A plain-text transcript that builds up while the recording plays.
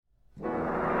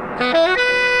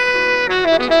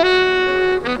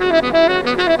An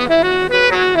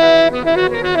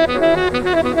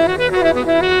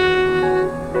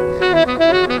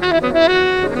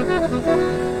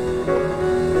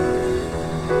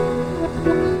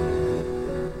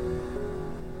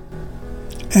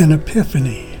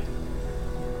epiphany,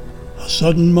 a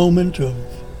sudden moment of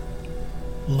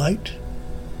light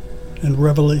and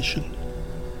revelation.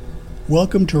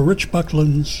 Welcome to Rich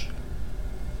Buckland'S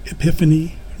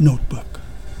Epiphany Notebook.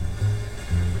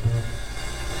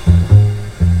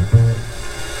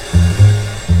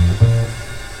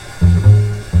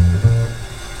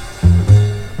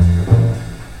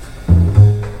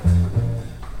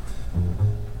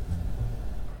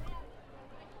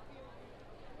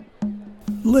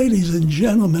 Ladies and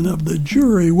gentlemen of the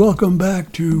jury, welcome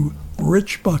back to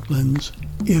Rich Buckland'S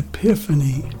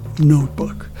Epiphany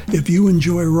Notebook. If you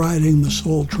enjoy riding the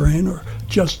soul train or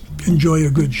just enjoy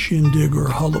a good shindig or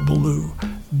hullabaloo,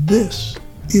 this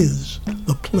is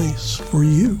the place for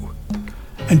you.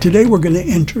 And today we're going to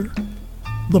enter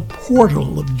the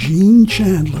portal of Gene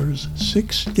Chandler's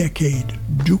 6-decade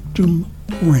Dukedom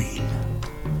reign.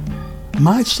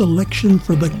 My selection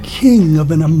for the king of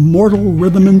an immortal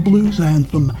rhythm and blues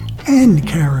anthem and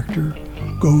character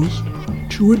goes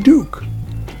to a duke.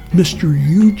 Mr.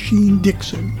 Eugene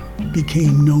Dixon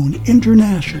became known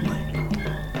internationally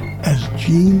as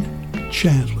Gene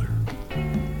Chandler.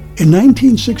 In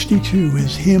 1962,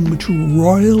 his hymn to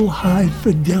Royal Hi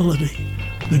Fidelity,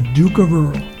 the Duke of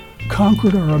Earl,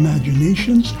 conquered our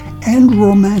imaginations and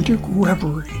romantic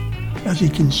reverie as he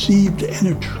conceived an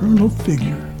eternal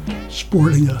figure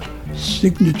sporting a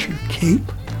signature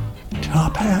cape,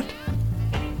 top hat,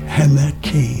 and that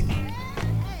cane.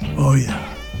 Oh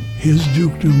yeah, his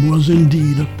dukedom was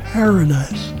indeed a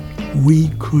paradise we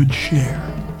could share.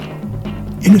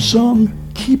 In his song,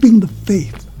 Keeping the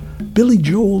Faith, Billy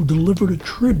Joel delivered a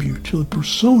tribute to the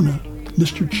persona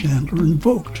Mr. Chandler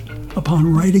invoked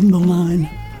upon writing the line,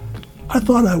 "I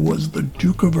thought I was the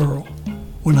Duke of Earl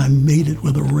when I made it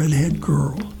with a redhead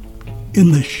girl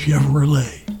in the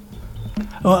Chevrolet."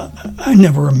 I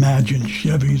never imagined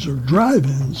Chevys or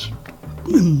drive-ins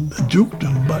in the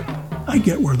dukedom, but I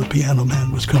get where the piano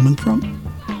man was coming from.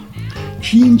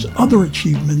 Gene's other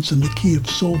achievements in the key of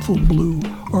soulful blue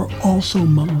are also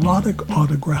melodic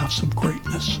autographs of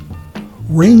greatness.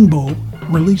 Rainbow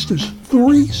released as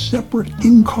 3 separate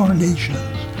incarnations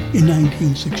in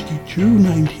 1962,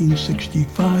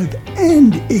 1965,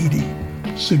 and 80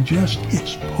 suggest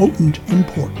its potent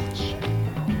importance.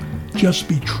 Just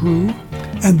Be True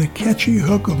and the catchy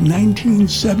hook of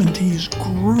 1970's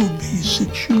Groovy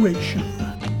Situation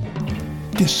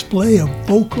display a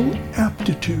vocal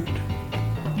aptitude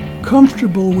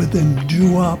comfortable within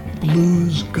Doo Wop,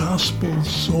 blues, gospel,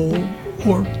 soul,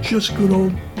 or just good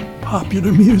old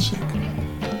popular music.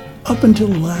 Up until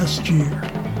last year,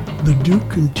 the Duke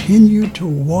continued to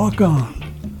walk on,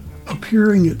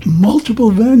 appearing at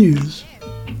multiple venues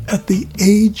at the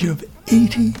age of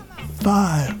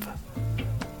 85.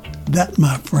 That,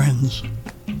 my friends,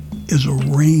 is a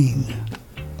reign.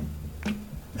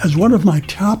 As one of my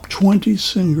top 20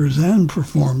 singers and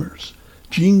performers,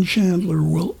 Gene Chandler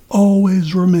will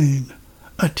always remain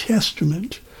a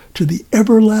testament to the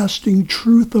everlasting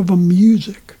truth of a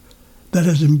music that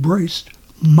has embraced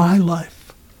my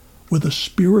life with a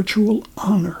spiritual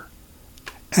honor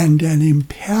and an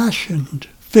impassioned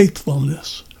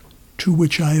faithfulness to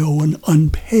which I owe an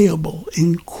unpayable,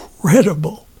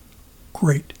 incredible,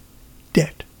 great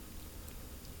debt.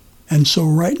 And so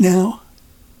right now,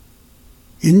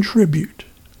 in tribute,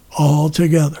 all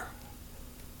together,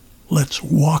 let's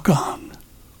walk on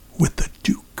with the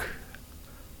Duke.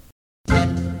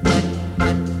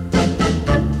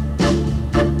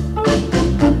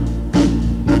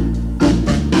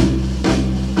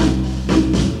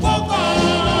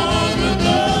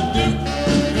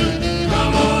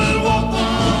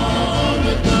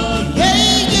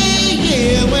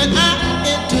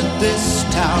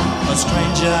 A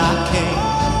stranger I came,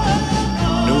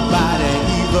 nobody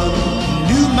even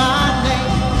knew my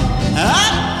name.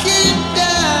 I came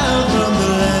down from the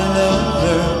land of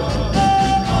Earl,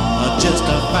 just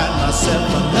to find myself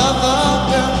another